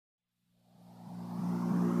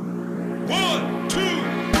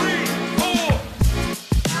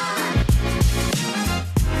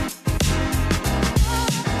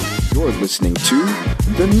listening to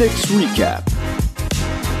the Knicks Recap,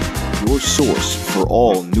 your source for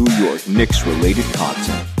all New York Knicks-related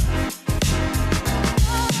content.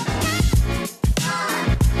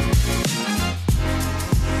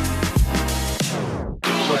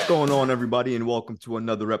 What's going on, everybody, and welcome to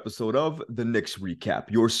another episode of the Knicks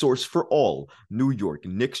Recap, your source for all New York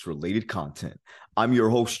Knicks-related content. I'm your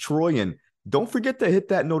host, Troy, and don't forget to hit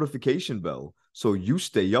that notification bell so you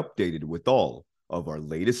stay updated with all of our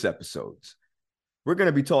latest episodes. We're going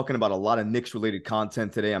to be talking about a lot of Knicks-related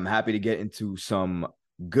content today. I'm happy to get into some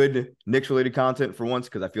good Knicks-related content for once,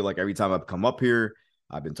 because I feel like every time I've come up here,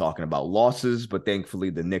 I've been talking about losses, but thankfully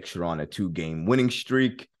the Knicks are on a 2-game winning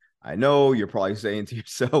streak. I know you're probably saying to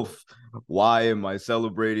yourself, why am I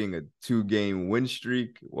celebrating a 2-game win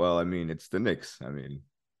streak? Well, I mean, it's the Knicks. And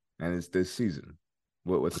it's this season.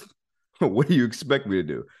 What do you expect me to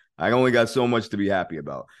do? I only got so much to be happy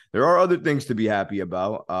about. There are other things to be happy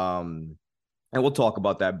about. And we'll talk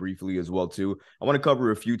about that briefly as well, too. I want to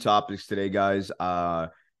cover a few topics today, guys.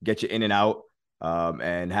 Get you in and out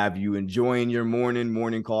and have you enjoying your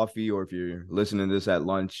morning coffee, or if you're listening to this at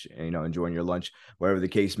lunch, and, enjoying your lunch, whatever the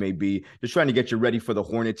case may be. Just trying to get you ready for the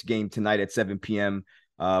Hornets game tonight at 7 p.m.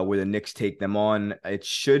 Where the Knicks take them on. It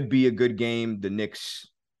should be a good game. The Knicks,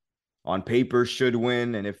 on paper, should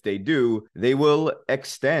win, and if they do, they will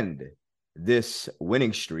extend this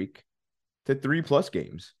winning streak to 3+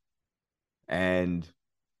 games. And,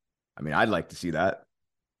 I'd like to see that.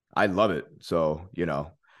 I'd love it. So,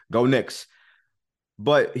 go Knicks.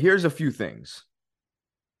 But here's a few things.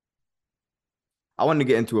 I wanted to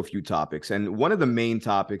get into a few topics, and one of the main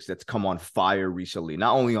topics that's come on fire recently,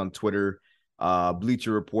 not only on Twitter,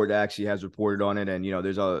 Bleacher Report actually has reported on it, and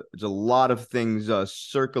there's a lot of things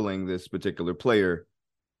circling this particular player,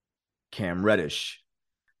 Cam Reddish.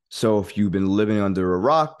 So if you've been living under a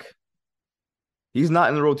rock, he's not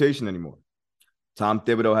in the rotation anymore. Tom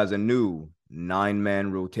Thibodeau has a new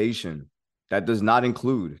 9-man rotation that does not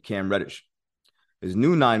include Cam Reddish. His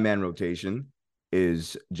new 9-man rotation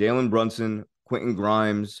is Jalen Brunson, Quentin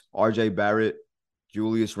Grimes, R.J. Barrett,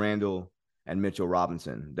 Julius Randle, and Mitchell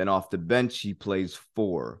Robinson. Then off the bench, he plays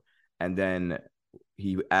 4. And then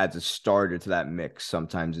he adds a starter to that mix.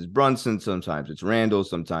 Sometimes it's Brunson, sometimes it's Randle,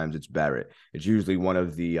 sometimes it's Barrett. It's usually one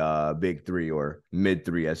of the big 3 or mid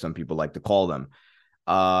 3, as some people like to call them.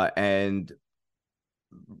 And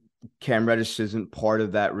Cam Reddish isn't part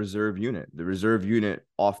of that reserve unit. The reserve unit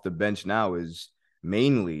off the bench now is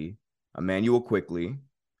mainly Emmanuel Quickley,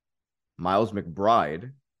 Miles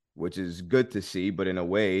McBride, which is good to see, but in a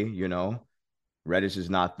way, Reddish is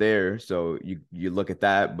not there, so you look at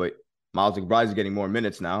that, but Miles McBride is getting more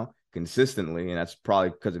minutes now consistently, and that's probably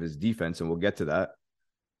because of his defense, and we'll get to that.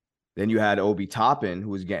 Then you had Obi Toppin, who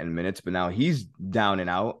was getting minutes, but now he's down and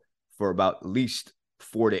out for about at least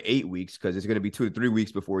 4 to 8 weeks, because it's going to be 2 to 3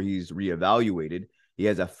 weeks before he's reevaluated. He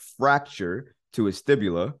has a fracture to his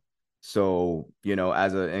fibula, so,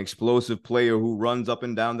 as an explosive player who runs up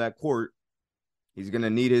and down that court, he's going to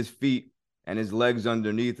need his feet and his legs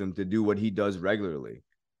underneath him to do what he does regularly.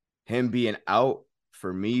 Him being out,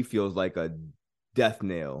 for me, feels like a death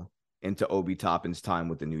nail into Obi Toppin's time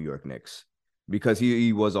with the New York Knicks, because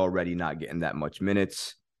he was already not getting that much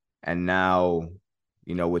minutes. And now,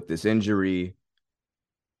 with this injury,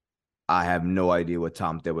 I have no idea what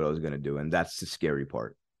Tom Thibodeau is going to do. And that's the scary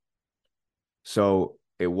part. So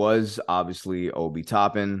it was obviously Obi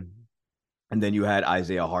Toppin, and then you had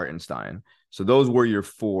Isaiah Hartenstein. So those were your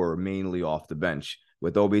 4 mainly off the bench.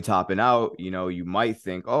 With Obi Toppin out, you might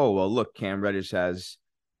think, oh, well, look, Cam Reddish has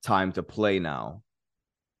time to play now.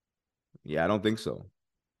 Yeah, I don't think so.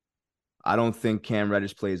 I don't think Cam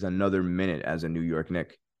Reddish plays another minute as a New York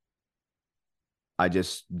Knick. I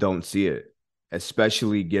just don't see it,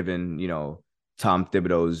 especially given, Tom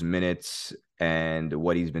Thibodeau's minutes and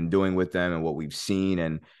what he's been doing with them and what we've seen,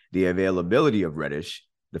 and the availability of Reddish,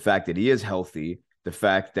 the fact that he is healthy, the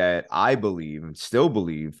fact that I believe and still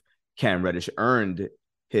believe Cam Reddish earned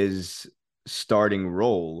his starting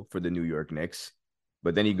role for the New York Knicks,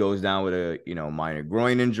 but then he goes down with a, minor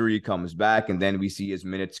groin injury, comes back, and then we see his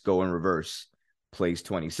minutes go in reverse. Plays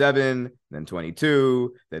 27, then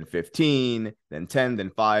 22, then 15, then 10,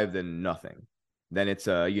 then 5, then nothing. Then it's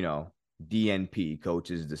a,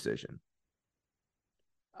 DNP-Coach's decision.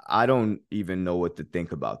 I don't even know what to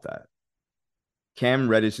think about that. Cam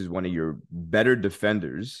Reddish is one of your better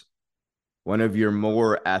defenders, one of your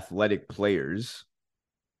more athletic players,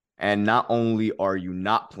 and not only are you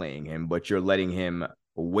not playing him, but you're letting him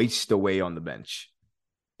waste away on the bench.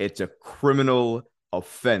 It's a criminal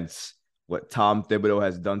offense what Tom Thibodeau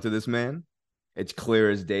has done to this man. It's clear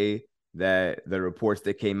as day that the reports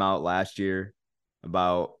that came out last year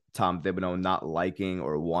about Tom Thibodeau not liking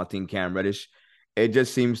or wanting Cam Reddish, it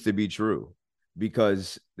just seems to be true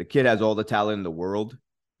because the kid has all the talent in the world.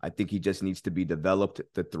 I think he just needs to be developed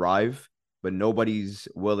to thrive, but nobody's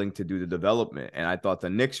willing to do the development. And I thought the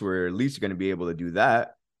Knicks were at least going to be able to do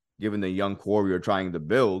that, given the young core we were trying to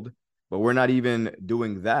build, but we're not even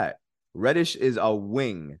doing that. Reddish is a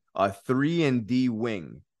wing, a 3-and-D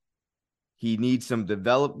wing. He needs some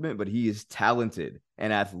development, but he is talented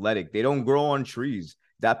and athletic. They don't grow on trees.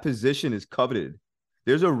 That position is coveted.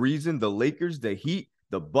 There's a reason the Lakers, the Heat,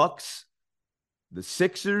 the Bucks, the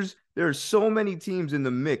Sixers, there are so many teams in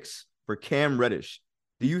the mix for Cam Reddish.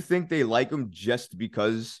 Do you think they like him just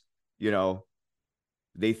because,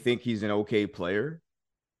 they think he's an okay player?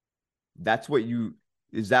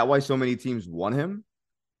 Is that why so many teams want him?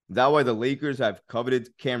 Is that why the Lakers have coveted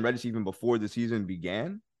Cam Reddish even before the season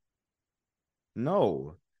began?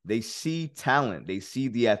 No. They see talent, they see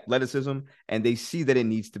the athleticism, and they see that it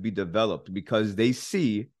needs to be developed because they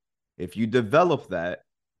see if you develop that,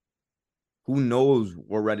 who knows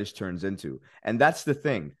what Reddish turns into. And that's the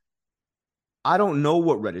thing. I don't know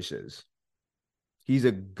what Reddish is. He's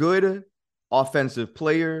a good offensive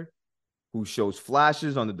player who shows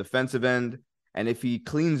flashes on the defensive end. And if he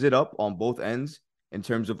cleans it up on both ends in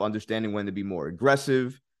terms of understanding when to be more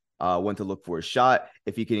aggressive, when to look for a shot,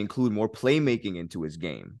 if he can include more playmaking into his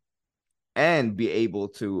game and be able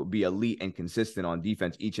to be elite and consistent on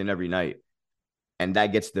defense each and every night, and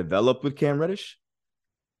that gets developed with Cam Reddish,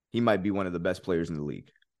 he might be one of the best players in the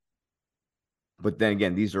league. But then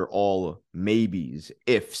again, these are all maybes,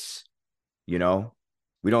 ifs, We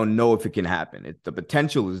don't know if it can happen. The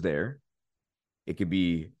potential is there. It could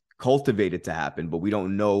be cultivated to happen, but we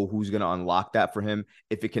don't know who's going to unlock that for him,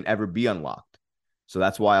 if it can ever be unlocked. So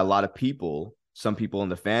that's why a lot of people, some people in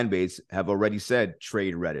the fan base have already said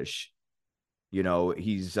trade Reddish.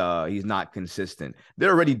 He's not consistent.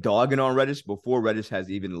 They're already dogging on Reddish before Reddish has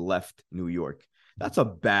even left New York. That's a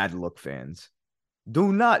bad look, fans.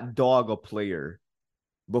 Do not dog a player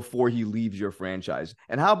before he leaves your franchise.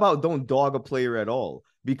 And how about don't dog a player at all?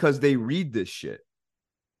 Because they read this shit.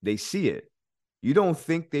 They see it. You don't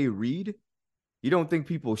think they read? You don't think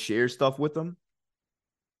people share stuff with them?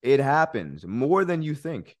 It happens more than you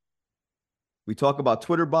think. We talk about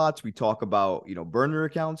Twitter bots. We talk about, burner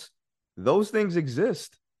accounts. Those things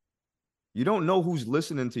exist. You don't know who's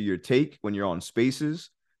listening to your take when you're on Spaces.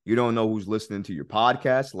 You don't know who's listening to your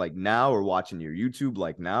podcast like now or watching your YouTube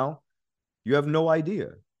like now. You have no idea.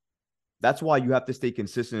 That's why you have to stay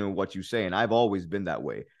consistent in what you say. And I've always been that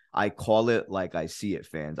way. I call it like I see it,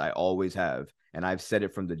 fans. I always have. And I've said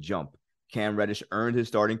it from the jump. Cam Reddish earned his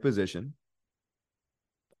starting position.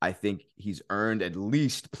 I think he's earned at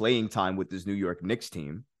least playing time with this New York Knicks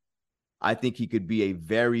team. I think he could be a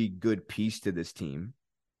very good piece to this team.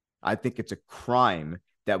 I think it's a crime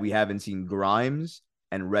that we haven't seen Grimes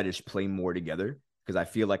and Reddish play more together, because I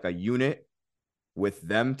feel like a unit with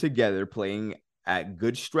them together playing at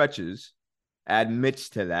good stretches, add Mitch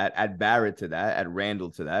to that, add Barrett to that, add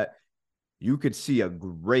Randall to that, you could see a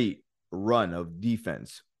great run of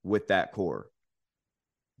defense with that core.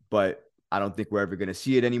 But I don't think we're ever going to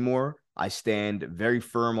see it anymore. I stand very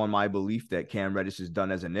firm on my belief that Cam Reddish is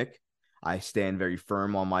done as a Knick. I stand very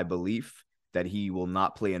firm on my belief that he will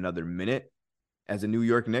not play another minute as a New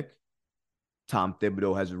York Knick. Tom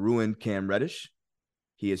Thibodeau has ruined Cam Reddish.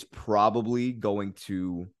 He is probably going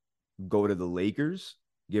to go to the Lakers,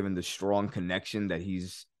 given the strong connection that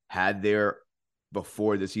he's had there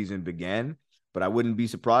before the season began. But I wouldn't be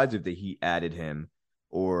surprised if the Heat added him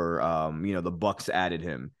or, the Bucks added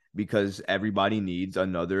him, because everybody needs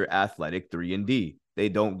another athletic 3-and-D. They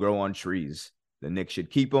don't grow on trees. The Knicks should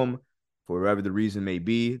keep him for whatever the reason may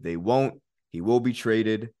be. They won't. He will be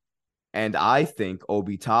traded. And I think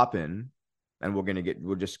Obi Toppin, and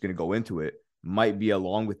we're just going to go into it, might be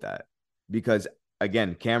along with that. Because,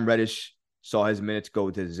 again, Cam Reddish saw his minutes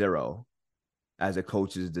go to 0 as a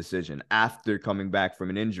coach's decision after coming back from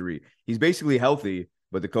an injury. He's basically healthy,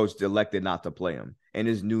 but the coach elected not to play him in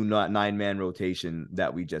his new 9-man rotation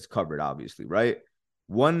that we just covered, obviously, right?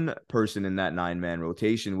 One person in that 9-man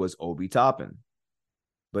rotation was Obi Toppin.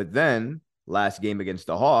 But then last game against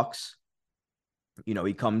the Hawks,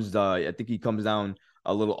 he comes, I think he comes down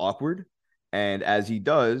a little awkward. And as he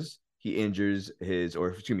does, he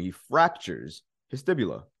he fractures his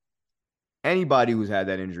fibula. Anybody who's had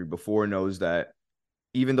that injury before knows that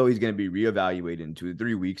even though he's going to be reevaluated in 2 to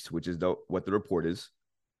 3 weeks, which is what the report is,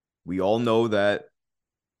 we all know that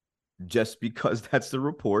just because that's the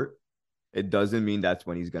report, it doesn't mean that's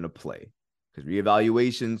when he's going to play. Because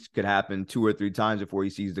reevaluations could happen 2 or 3 times before he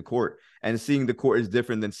sees the court. And seeing the court is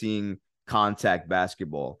different than seeing contact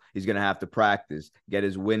basketball. He's going to have to practice, get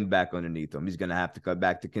his wind back underneath him. He's going to have to cut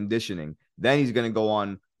back to conditioning. Then he's going to go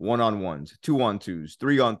on 1-on-1s, 2-on-2s,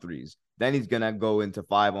 3-on-3s. Then he's going to go into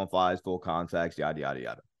 5-on-5s, full contacts, yada, yada,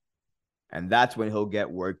 yada. And that's when he'll get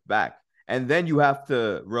worked back. And then you have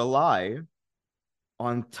to rely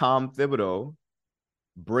on Tom Thibodeau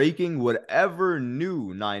breaking whatever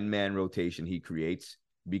new 9-man rotation he creates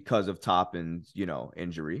because of Toppin's,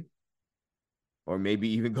 injury. Or maybe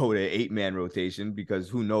even go to an 8-man rotation, because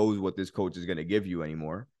who knows what this coach is going to give you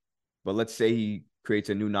anymore. But let's say he creates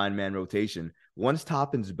a new 9-man rotation. Once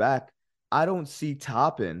Toppin's back, I don't see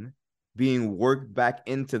Toppin being worked back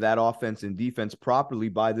into that offense and defense properly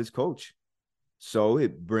by this coach. So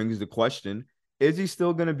it brings the question, is he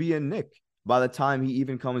still going to be a Knick by the time he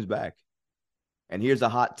even comes back? And here's a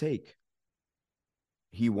hot take.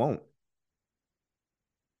 He won't.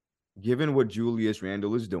 Given what Julius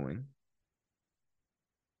Randle is doing,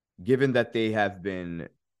 given that they have been,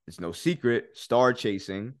 it's no secret, star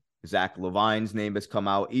chasing, Zach LaVine's name has come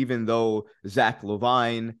out, even though Zach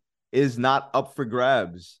LaVine is not up for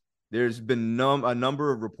grabs. There's been a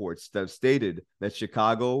number of reports that have stated that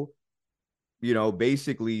Chicago,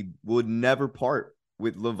 basically would never part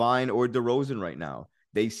with LaVine or DeRozan right now.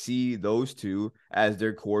 They see those two as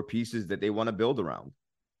their core pieces that they want to build around.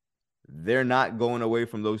 They're not going away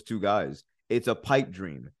from those two guys. It's a pipe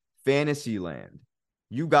dream. Fantasy land.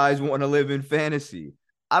 You guys want to live in fantasy.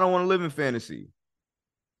 I don't want to live in fantasy.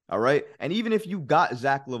 All right. And even if you got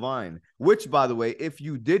Zach LaVine, which, by the way, if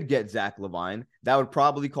you did get Zach LaVine, that would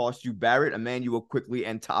probably cost you Barrett, Emmanuel Quickley,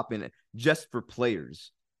 and Toppin just for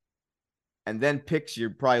players. And then picks, you're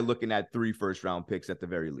probably looking at 3 first-round picks at the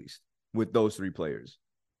very least with those 3 players.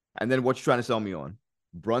 And then what you trying to sell me on?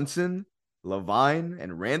 Brunson, LaVine,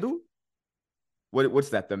 and Randall? What's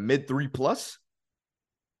that? The mid 3+?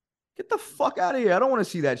 Get the fuck out of here. I don't want to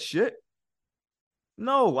see that shit.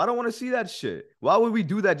 No, I don't want to see that shit. Why would we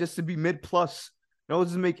do that just to be mid plus? No, it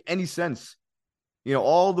doesn't make any sense.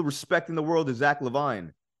 All the respect in the world to Zach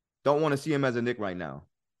LaVine. Don't want to see him as a Knick right now.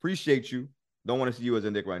 Appreciate you. Don't want to see you as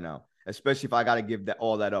a Knick right now, especially if I got to give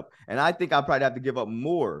all that up. And I think I'll probably have to give up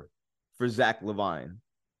more for Zach LaVine,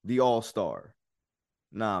 the all-star.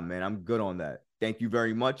 Nah, man, I'm good on that. Thank you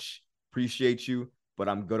very much. Appreciate you, but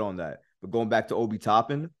I'm good on that. But going back to Obi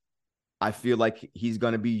Toppin, I feel like he's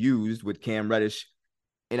going to be used with Cam Reddish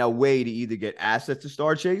in a way to either get assets to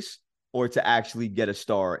star chase or to actually get a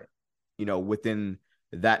star, within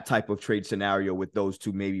that type of trade scenario with those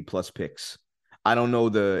 2 maybe plus picks. I don't know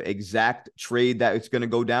the exact trade that it's going to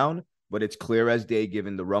go down, but it's clear as day,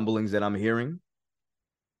 given the rumblings that I'm hearing,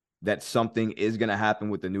 that something is going to happen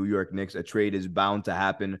with the New York Knicks. A trade is bound to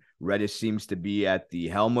happen. Reddish seems to be at the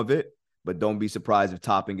helm of it, but don't be surprised if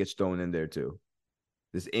Toppin gets thrown in there too.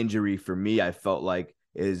 This injury, for me, I felt like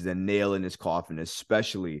is the nail in his coffin,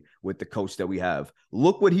 especially with the coach that we have.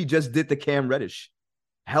 Look what he just did to Cam Reddish.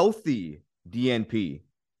 Healthy DNP.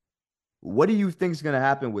 What do you think is going to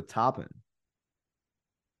happen with Toppin?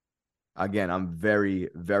 Again, I'm very,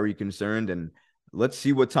 very concerned, and let's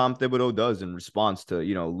see what Tom Thibodeau does in response to,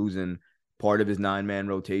 losing part of his 9-man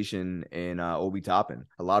rotation in Obi Toppin.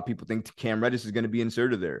 A lot of people think Cam Reddish is going to be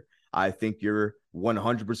inserted there. I think you're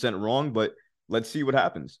 100% wrong, but let's see what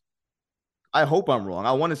happens. I hope I'm wrong.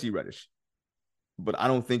 I want to see Reddish, but I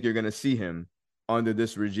don't think you're going to see him under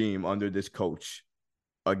this regime, under this coach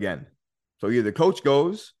again. So either the coach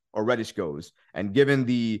goes or Reddish goes. And given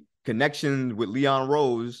the connection with Leon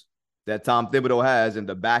Rose that Tom Thibodeau has and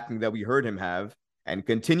the backing that we heard him have and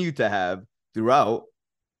continue to have throughout,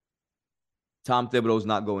 Tom Thibodeau's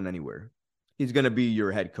not going anywhere. He's going to be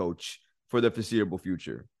your head coach for the foreseeable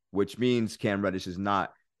future, which means Cam Reddish is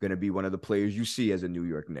not going to be one of the players you see as a New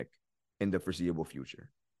York Knick in the foreseeable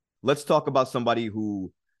future. Let's talk about somebody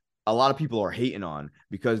who a lot of people are hating on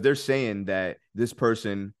because they're saying that this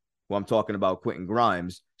person, who I'm talking about, Quentin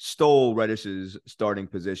Grimes, stole Reddish's starting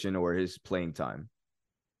position or his playing time.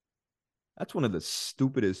 That's one of the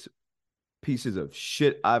stupidest pieces of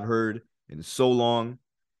shit I've heard in so long.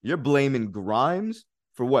 You're blaming Grimes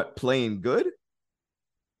for what? Playing good?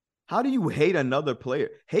 How do you hate another player?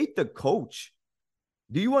 Hate the coach.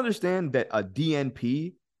 Do you understand that a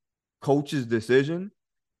DNP coach's decision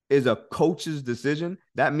is a coach's decision?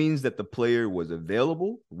 That means that the player was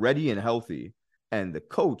available, ready, and healthy, and the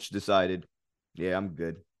coach decided, yeah, I'm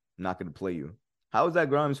good. I'm not going to play you. How is that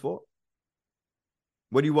Grimes' fault?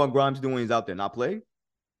 What do you want Grimes to do when he's out there? Not play?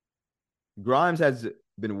 Grimes has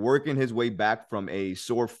been working his way back from a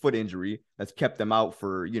sore foot injury that's kept him out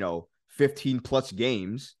for, 15 plus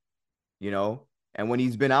games, and when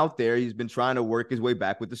he's been out there, he's been trying to work his way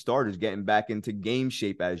back with the starters, getting back into game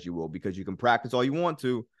shape, as you will, because you can practice all you want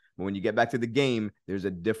to, But when you get back to the game, there's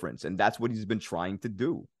a difference. And that's what he's been trying to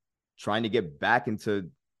do, trying to get back into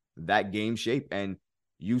that game shape. And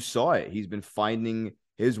you saw it. He's been finding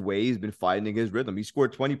his way. He's been finding his rhythm. He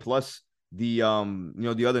scored 20 plus the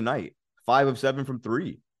other night, 5 of 7 from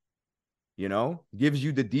 3. Gives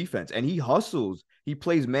you the defense, and he hustles. He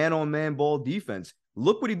plays man-on-man ball defense.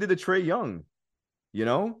 Look what he did to Trae Young.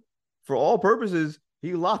 For all purposes,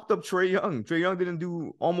 he locked up Trae Young. Trae Young didn't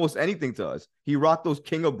do almost anything to us. He rocked those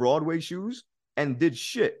King of Broadway shoes and did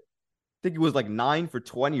shit. I think he was like 9 for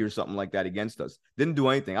 20 or something like that against us. Didn't do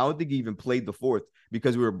anything. I don't think he even played the fourth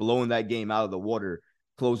because we were blowing that game out of the water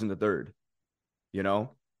closing the third.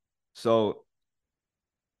 So,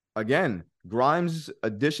 again, Grimes'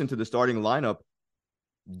 addition to the starting lineup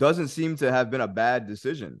doesn't seem to have been a bad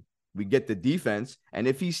decision. We get the defense, and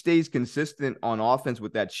if he stays consistent on offense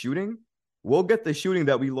with that shooting, we'll get the shooting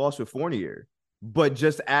that we lost with Fournier, but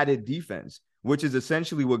just added defense, which is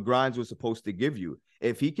essentially what Grimes was supposed to give you.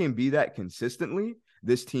 If he can be that consistently,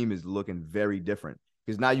 this team is looking very different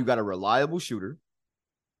because now you got a reliable shooter,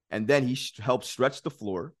 and then he helps stretch the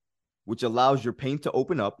floor, which allows your paint to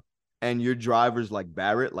open up and your drivers like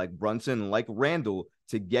Barrett, like Brunson, like Randall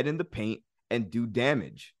to get in the paint and do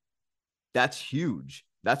damage. That's huge.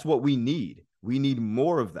 That's what we need. We need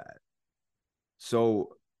more of that.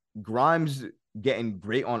 So Grimes getting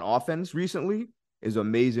great on offense recently is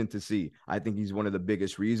amazing to see. I think he's one of the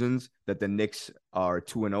biggest reasons that the Knicks are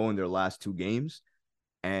 2-0 in their last 2 games.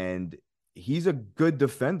 And he's a good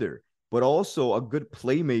defender, but also a good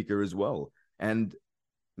playmaker as well. And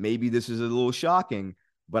maybe this is a little shocking,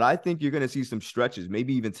 but I think you're going to see some stretches,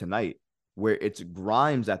 maybe even tonight, where it's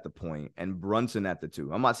Grimes at the point and Brunson at the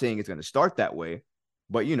 2. I'm not saying it's going to start that way,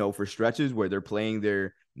 but, for stretches where they're playing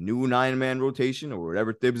their new 9-man rotation or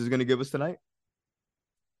whatever Thibs is going to give us tonight,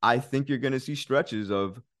 I think you're going to see stretches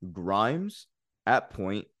of Grimes at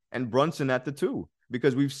point and Brunson at the 2,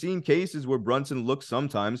 because we've seen cases where Brunson looks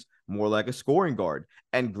sometimes more like a scoring guard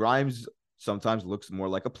and Grimes sometimes looks more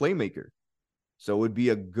like a playmaker. So it would be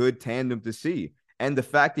a good tandem to see. And the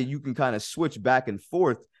fact that you can kind of switch back and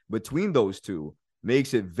forth between those two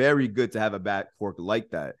makes it very good to have a backcourt like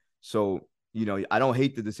that. So, I don't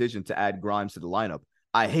hate the decision to add Grimes to the lineup.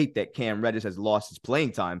 I hate that Cam Reddish has lost his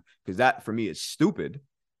playing time because that, for me, is stupid.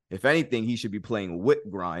 If anything, he should be playing with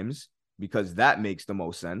Grimes because that makes the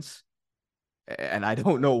most sense. And I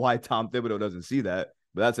don't know why Tom Thibodeau doesn't see that,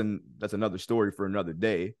 but that's another story for another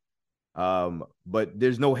day. But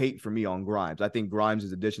there's no hate for me on Grimes. I think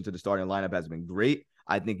Grimes' addition to the starting lineup has been great.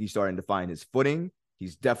 I think he's starting to find his footing.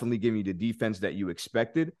 He's definitely giving you the defense that you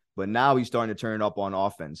expected, but now he's starting to turn it up on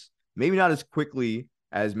offense. Maybe not as quickly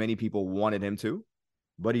as many people wanted him to,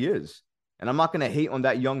 but he is. And I'm not going to hate on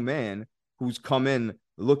that young man who's come in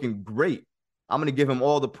looking great. I'm going to give him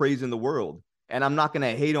all the praise in the world. And I'm not going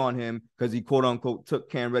to hate on him because he, quote unquote, took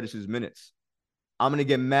Cam Reddish's minutes. I'm going to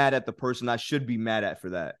get mad at the person I should be mad at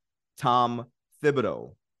for that. Tom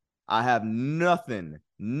Thibodeau. I have nothing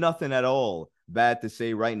at all bad to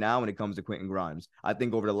say right now when it comes to Quentin Grimes. I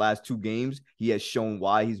think over the last 2 games, he has shown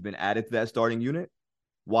why he's been added to that starting unit,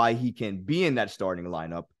 why he can be in that starting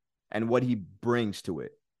lineup, and what he brings to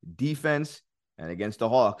it. Defense, and against the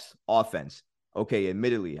Hawks, offense. Okay,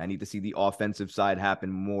 admittedly, I need to see the offensive side happen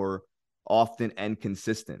more often and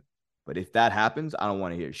consistent. But if that happens, I don't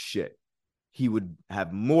want to hear shit. He would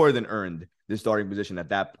have more than earned the starting position at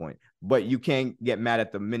that point. But you can't get mad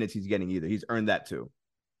at the minutes he's getting either. He's earned that too.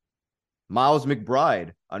 Miles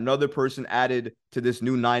McBride, another person added to this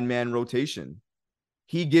new 9-man rotation.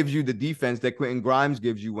 He gives you the defense that Quentin Grimes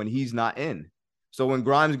gives you when he's not in. So when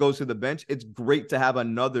Grimes goes to the bench, it's great to have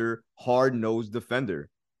another hard-nosed defender.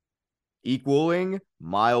 Equaling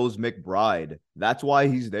Miles McBride. That's why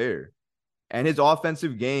he's there. And his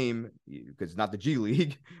offensive game, because it's not the G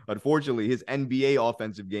League, unfortunately, his NBA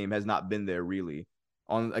offensive game has not been there really.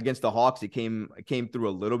 Against the Hawks, it came through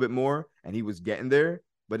a little bit more, and he was getting there,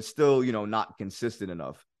 but it's still, not consistent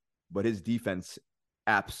enough. But his defense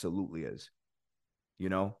absolutely is.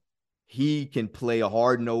 He can play a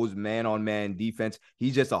hard-nosed man-on-man defense.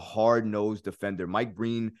 He's just a hard-nosed defender. Mike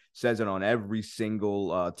Breen says it on every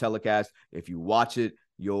single telecast. If you watch it,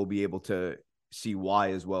 you'll be able to see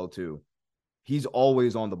why as well, too. He's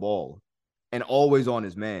always on the ball and always on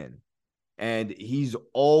his man. And he's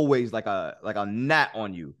always like a gnat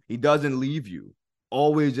on you. He doesn't leave you.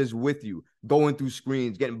 Always just with you, going through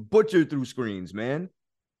screens, getting butchered through screens, man.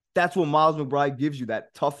 That's what Miles McBride gives you,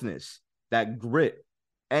 that toughness, that grit.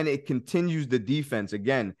 And it continues the defense,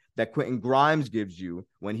 again, that Quentin Grimes gives you.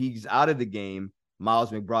 When he's out of the game,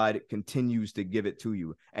 Miles McBride continues to give it to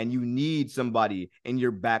you. And you need somebody in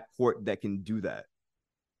your backcourt that can do that.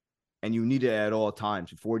 and you need it at all times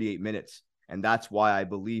for 48 minutes. And that's why I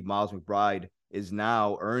believe Miles McBride is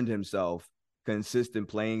now earned himself consistent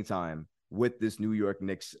playing time with this New York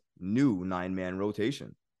Knicks new 9-man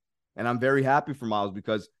rotation. And I'm very happy for Miles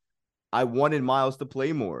because I wanted Miles to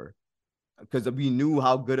play more because we knew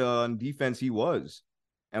how good on defense he was.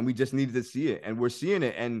 And we just needed to see it. And we're seeing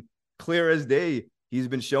it. And clear as day, he's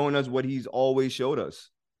been showing us what he's always showed us,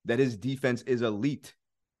 that his defense is elite.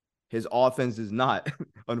 His offense is not,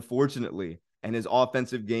 unfortunately. And his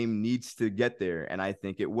offensive game needs to get there. And I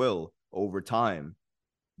think it will over time.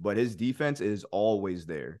 But his defense is always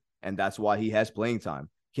there. And that's why he has playing time.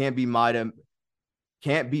 Can't be mad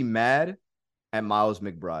at Miles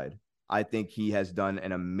McBride. I think he has done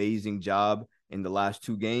an amazing job in the last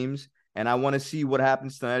 2 games. And I want to see what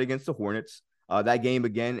happens tonight against the Hornets. That game,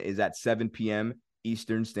 again, is at 7 p.m.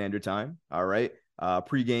 Eastern Standard Time. All right.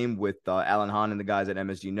 Pre-game with Alan Hahn and the guys at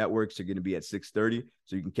MSG Networks are going to be at 6:30.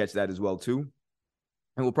 So you can catch that as well, too.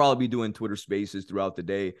 And we'll probably be doing Twitter Spaces throughout the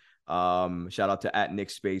day. Shout out to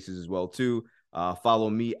 @Knicks Spaces as well, too. Follow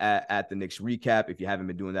me at the Knicks Recap if you haven't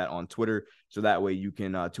been doing that on Twitter. So that way you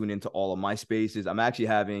can tune into all of my spaces. I'm actually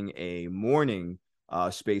having a morning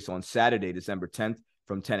space on Saturday, December 10th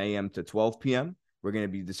from 10 a.m. to 12 p.m. We're going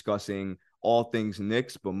to be discussing all things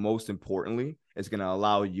Knicks, but most importantly, it's going to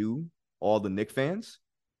allow you, all the Knicks fans,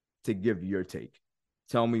 to give your take.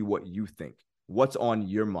 Tell me what you think. What's on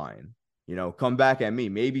your mind? You know, come back at me.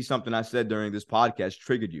 Maybe something I said during this podcast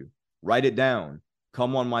triggered you. Write it down.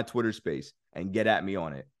 Come on my Twitter space and get at me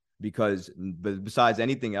on it. Because besides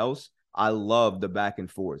anything else, I love the back and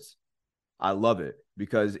forth. I love it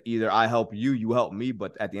because either I help you, you help me.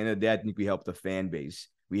 But at the end of the day, I think we help the fan base.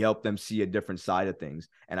 We help them see a different side of things.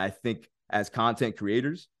 And I think as content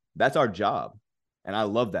creators, that's our job. And I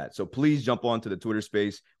love that. So please jump onto the Twitter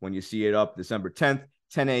space when you see it up December 10th,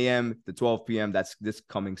 10 a.m. to 12 p.m. That's this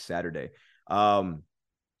coming Saturday.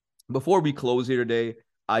 Before we close here today,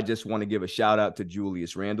 I just want to give a shout out to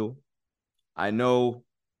Julius Randle. I know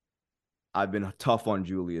I've been tough on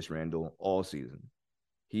Julius Randle all season.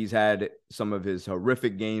 He's had some of his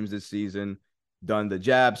horrific games this season, done the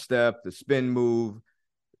jab step, the spin move,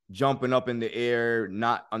 jumping up in the air,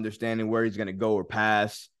 not understanding where he's going to go or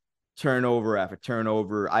pass, turnover after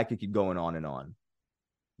turnover. I could keep going on and on.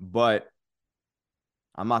 But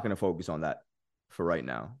I'm not going to focus on that for right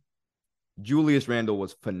now. Julius Randle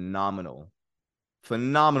was phenomenal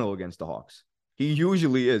against the Hawks. He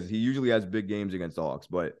usually is. He usually has big games against the Hawks.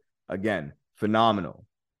 But again, phenomenal.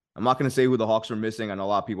 I'm not going to say who the Hawks are missing. I know a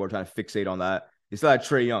lot of people are trying to fixate on that. They still had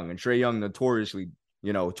Trae Young, and Trae Young notoriously,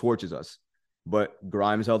 torches us. But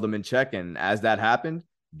Grimes held them in check, and as that happened,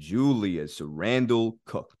 Julius Randle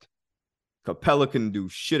cooked. Capella couldn't do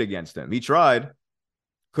shit against him. He tried,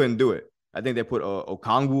 couldn't do it. I think they put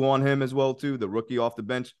Okongwu on him as well, too, the rookie off the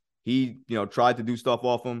bench. He, tried to do stuff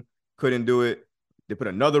off him, couldn't do it. They put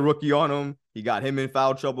another rookie on him. He got him in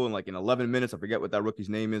foul trouble in 11 minutes. I forget what that rookie's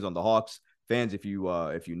name is on the Hawks. Fans, if you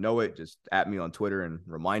know it, just at me on Twitter and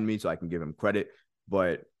remind me so I can give him credit.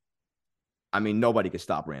 But, I mean, nobody could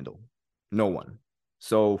stop Randle. No one.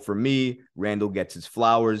 So, for me, Randle gets his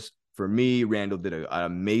flowers. For me, Randle did an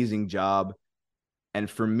amazing job. And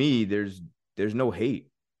for me, there's no hate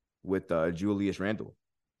with Julius Randle.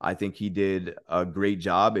 I think he did a great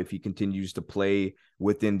job if he continues to play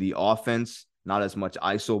within the offense, not as much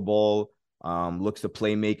ISO ball, looks to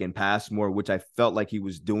play, make, and pass more, which I felt like he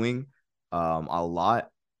was doing a lot,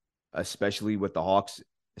 especially with the Hawks,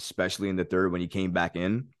 especially in the third when he came back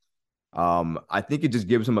in. I think it just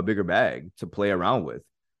gives him a bigger bag to play around with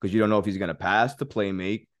because you don't know if he's going to pass to play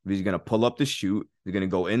make, if he's going to pull up to shoot, he's going to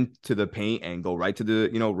go into the paint and go right to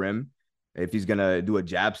the, rim. If he's going to do a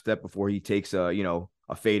jab step before he takes a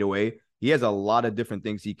fadeaway. He has a lot of different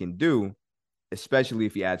things he can do, especially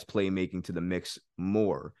if he adds playmaking to the mix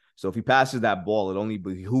more. So if he passes that ball, it only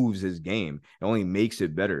behooves his game. It only makes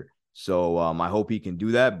it better. So I hope he can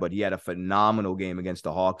do that. But he had a phenomenal game against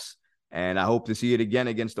the Hawks. And I hope to see it again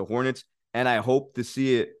against the Hornets. And I hope to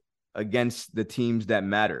see it against the teams that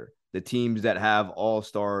matter, the teams that have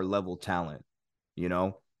all-star level talent.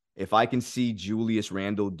 If I can see Julius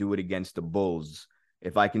Randle do it against the Bulls,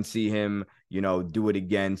 if I can see him, do it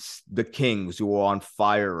against the Kings who are on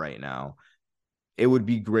fire right now, it would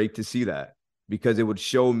be great to see that because it would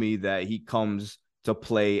show me that he comes to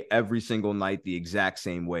play every single night the exact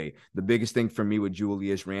same way. The biggest thing for me with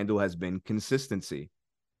Julius Randle has been consistency.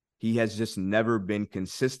 He has just never been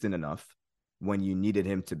consistent enough when you needed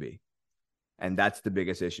him to be. And that's the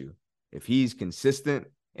biggest issue. If he's consistent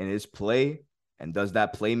in his play and does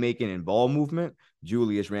that playmaking and ball movement,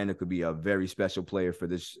 Julius Randle could be a very special player for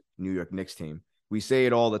this New York Knicks team. We say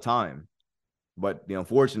it all the time. But the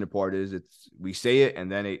unfortunate part is we say it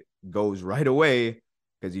and then it goes right away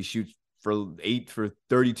because he shoots for 8 for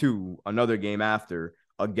 32 another game after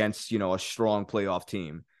against, a strong playoff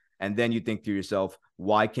team. And then you think to yourself,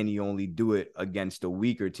 why can he only do it against the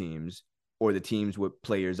weaker teams or the teams with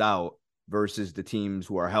players out versus the teams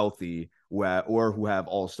who are healthy or who have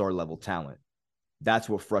all-star level talent? That's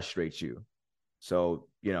what frustrates you. So,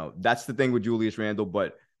 that's the thing with Julius Randle,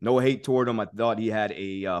 but no hate toward him. I thought he had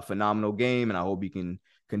a phenomenal game, and I hope he can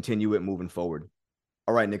continue it moving forward.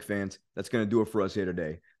 All right, Knick fans, that's going to do it for us here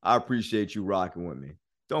today. I appreciate you rocking with me.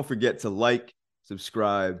 Don't forget to like,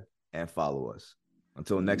 subscribe, and follow us.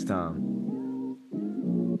 Until next time,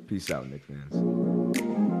 peace out, Knick fans.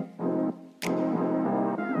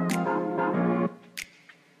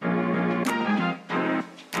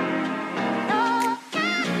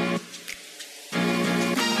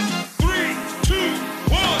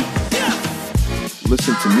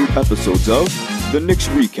 Listen to new episodes of The Knicks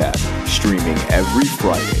Recap, streaming every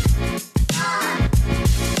Friday.